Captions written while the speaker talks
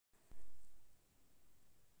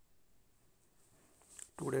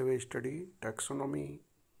Today we study taxonomy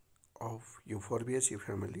of euphorbiaceae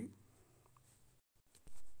family.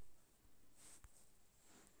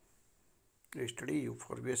 We study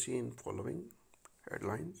euphorbiaceae in following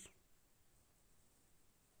headlines.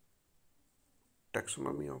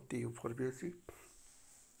 Taxonomy of the euphorbiaceae.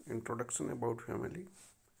 Introduction about family.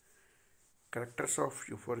 Characters of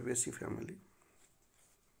euphorbiaceae family.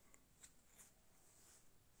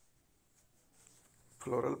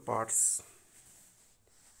 Floral parts.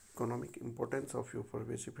 Economic importance of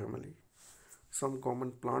euphorbiaceae family. Some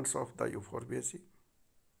common plants of the euphorbiaceae.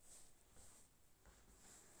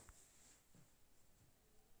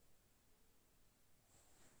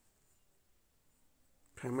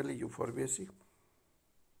 Family euphorbiaceae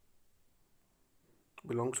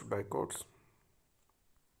belongs to dicots.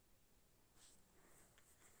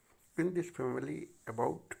 In this family,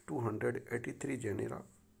 about 283 genera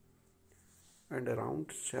and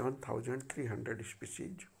around 7,300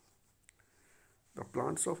 species. The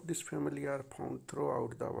plants of this family are found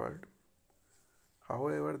throughout the world.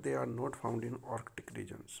 However, they are not found in Arctic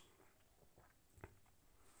regions.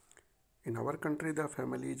 In our country, the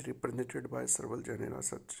family is represented by several genera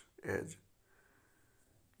such as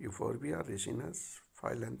Euphorbia ricinus,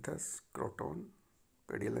 Phyllanthus, Croton,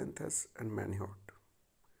 Pediolanthus, and Manihot.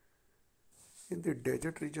 In the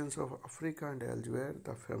desert regions of Africa and elsewhere,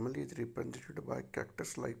 the family is represented by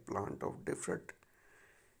cactus-like plant of different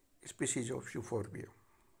species of Euphorbia.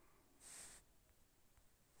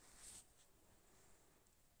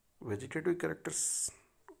 Vegetative characters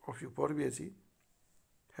of Euphorbiaceae.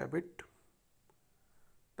 Habit.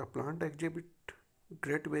 The plant exhibit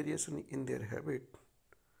great variation in their habit.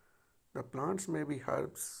 The plants may be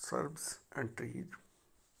herbs, shrubs, and trees.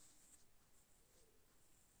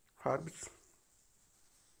 Herbs.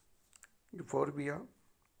 Euphorbia.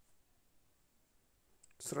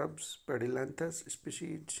 Shrubs, Pediolanthus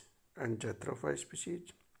species and Jatropha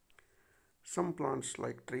species. Some plants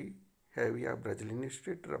like tree, Hevia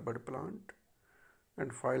brasiliensis rubber plant,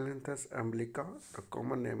 and Phyllanthus umbilica. The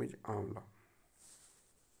common name is Amla.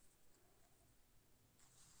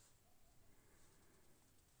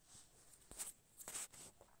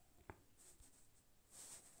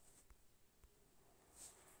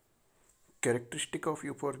 Characteristic of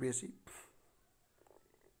Euphorbiaceae.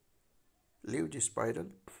 Leaves spiral,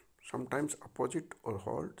 sometimes opposite or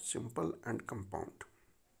whorled, simple and compound.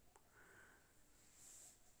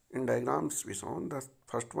 In diagrams we saw the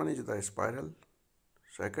first one is the spiral,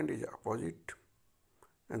 second is opposite,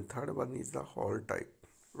 and third one is the whorl type,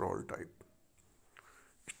 roll type.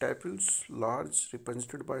 Stipules large,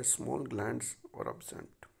 represented by small glands or absent.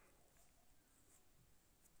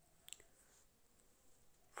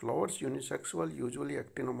 Flowers unisexual, usually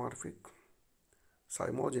actinomorphic.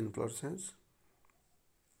 Cymoid inflorescence.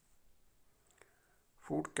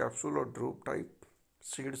 Fruit capsule or drupe type.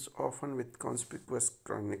 Seeds often with conspicuous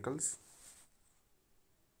carnicles.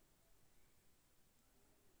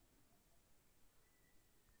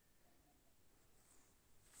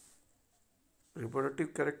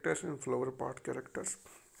 Reproductive characters and flower part characters.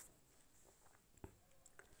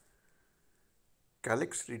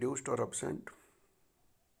 Calyx reduced or absent.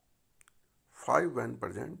 5 when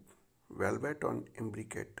present. Velvet on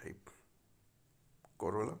imbricate type.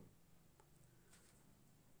 Corolla.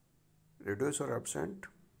 Reduced or absent.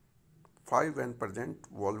 5 when present.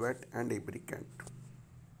 Volvet and imbricate.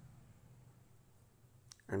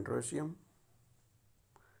 Androecium.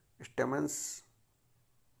 Stamens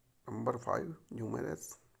number 5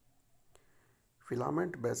 numerous.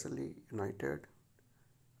 Filament basally united.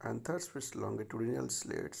 Anthers with longitudinal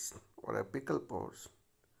slits or apical pores.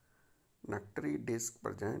 Nectary disc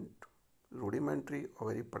present. Rudimentary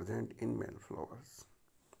ovary present in male flowers.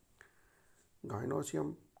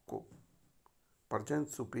 Gynoecium present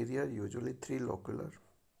superior, usually 3 locular,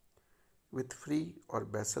 with free or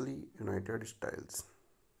basally united styles.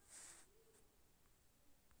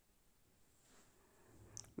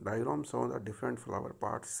 Diagram shows the different flower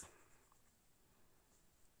parts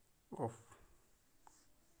of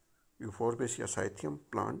Euphorbiaceae scythium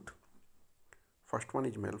plant. First one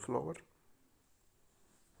is male flower.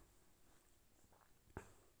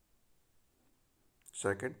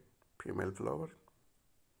 Second, female flower.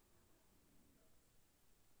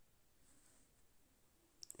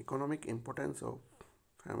 Economic importance of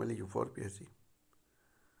family Euphorbiaceae.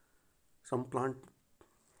 Some plant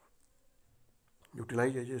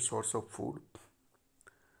utilized as a source of food.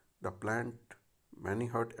 The plant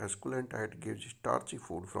Manihot esculentite gives starchy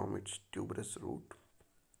food from its tuberous root.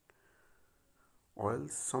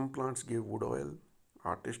 Oils. Some plants give wood oil,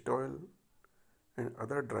 artist oil, and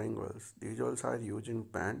other drying oils. These oils are used in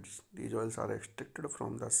paints. These oils are extracted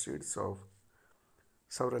from the seeds of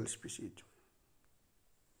several species.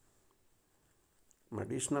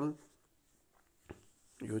 Medicinal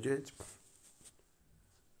usage.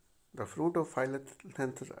 The fruit of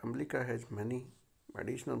Phyllanthus amblica has many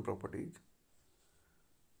medicinal properties.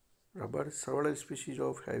 Rubber. Several species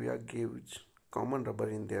of Hevia gives common rubber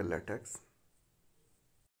in their latex.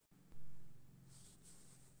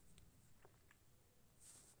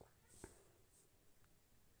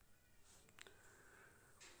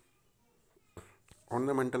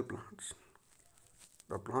 Ornamental plants.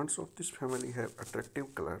 The plants of this family have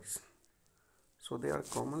attractive colors, so they are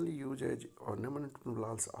commonly used as ornamental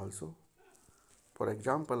plants also. For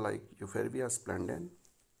example, like Euphorbia splendens,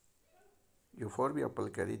 Euphorbia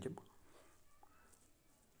pulcherrima.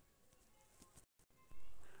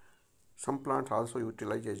 Some plants also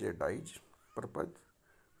utilize as a dyes purpose.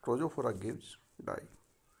 Chrozophora gives dye.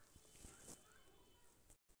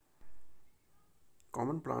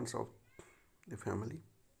 Common plants of the family.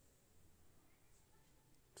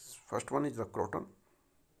 First one is the croton.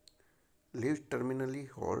 Leaves terminally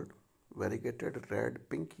hold, variegated red,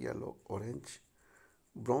 pink, yellow, orange,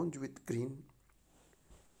 bronze with green,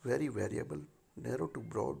 very variable, narrow to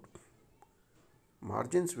broad,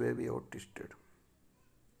 margins wavy or twisted.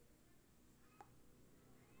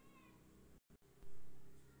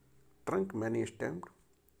 Trunk many stemmed,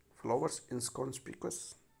 flowers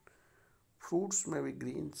inconspicuous, fruits may be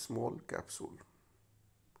green, small capsule.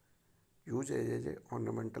 Used as a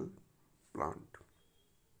ornamental plant.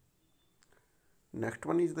 Next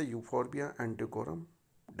one is the Euphorbia antiquorum,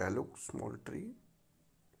 deluxe small tree.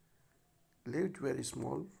 Leaves very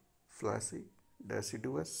small, flashy,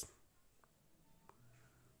 deciduous.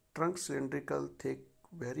 Trunk cylindrical, thick,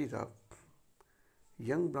 very rough.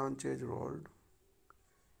 Young branches rolled.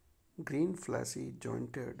 Green, flashy,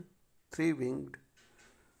 jointed, three-winged,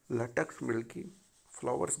 latex milky,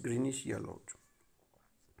 flowers greenish yellow.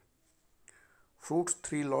 Fruits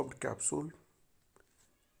three-lobed capsule.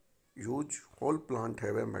 Huge, whole plant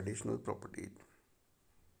have a medicinal properties.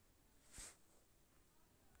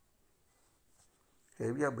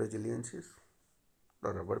 Hevia brasiliensis, the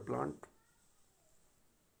rubber plant,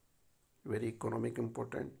 very economic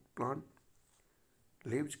important plant.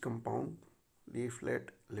 Leaves compound, leaflet,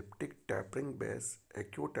 elliptic, tapering base,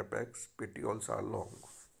 acute apex, petioles are long.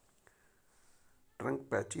 Trunk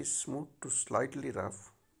patches smooth to slightly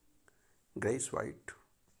rough, grayish white.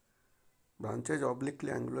 Branches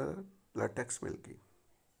obliquely angular, latex milky.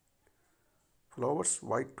 Flowers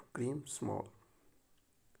white to cream, small.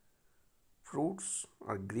 Fruits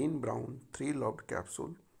are green brown, three-lobed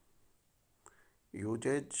capsule.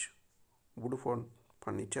 Usage wood for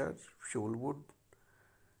furniture, fuel wood,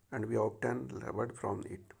 and we obtain rubber from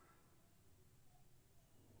it.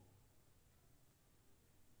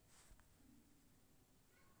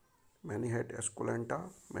 Many-head esculenta,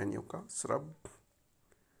 manioca, shrub.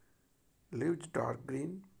 Leaves dark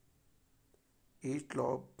green, each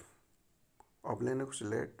lobe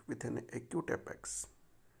oblanceolate with an acute apex.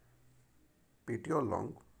 Petiole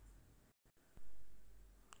long.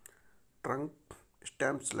 Trunk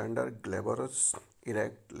stem slender, glabrous,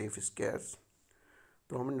 erect, leaf scarce.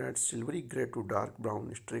 Prominent silvery gray to dark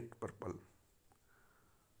brown, streaked purple.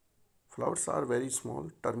 Flowers are very small,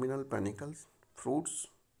 terminal panicles. Fruits,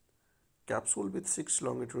 capsule with 6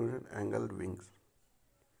 longitudinal angled wings.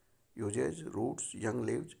 Usage, roots, young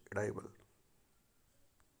leaves, edible.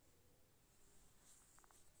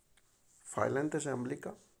 Phyllanthus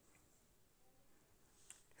amblica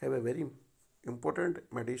have a very important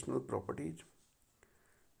medicinal properties.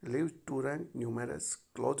 Leaves two-ranked, numerous,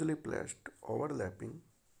 closely placed, overlapping,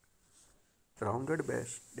 rounded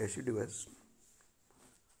base, deciduous.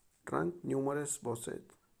 Trunk numerous bosses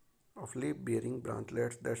of leaf-bearing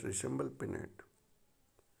branchlets that resemble pinnet.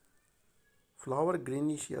 Flower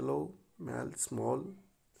greenish yellow, male, small.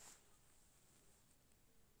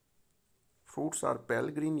 Fruits are pale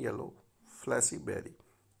green yellow, fleshy berry.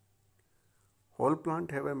 Whole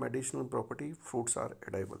plant have a medicinal property. Fruits are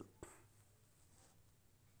edible.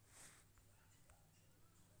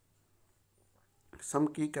 Some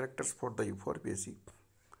key characters for the euphorbiaceae.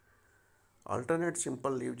 Alternate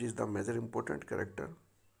simple leaves is the major important character.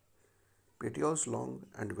 Petioles long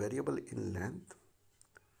and variable in length.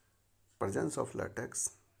 Presence of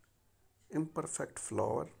latex. Imperfect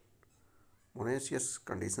flower. Monoecious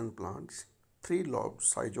condition plants. Three-lobed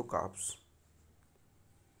schizocarps.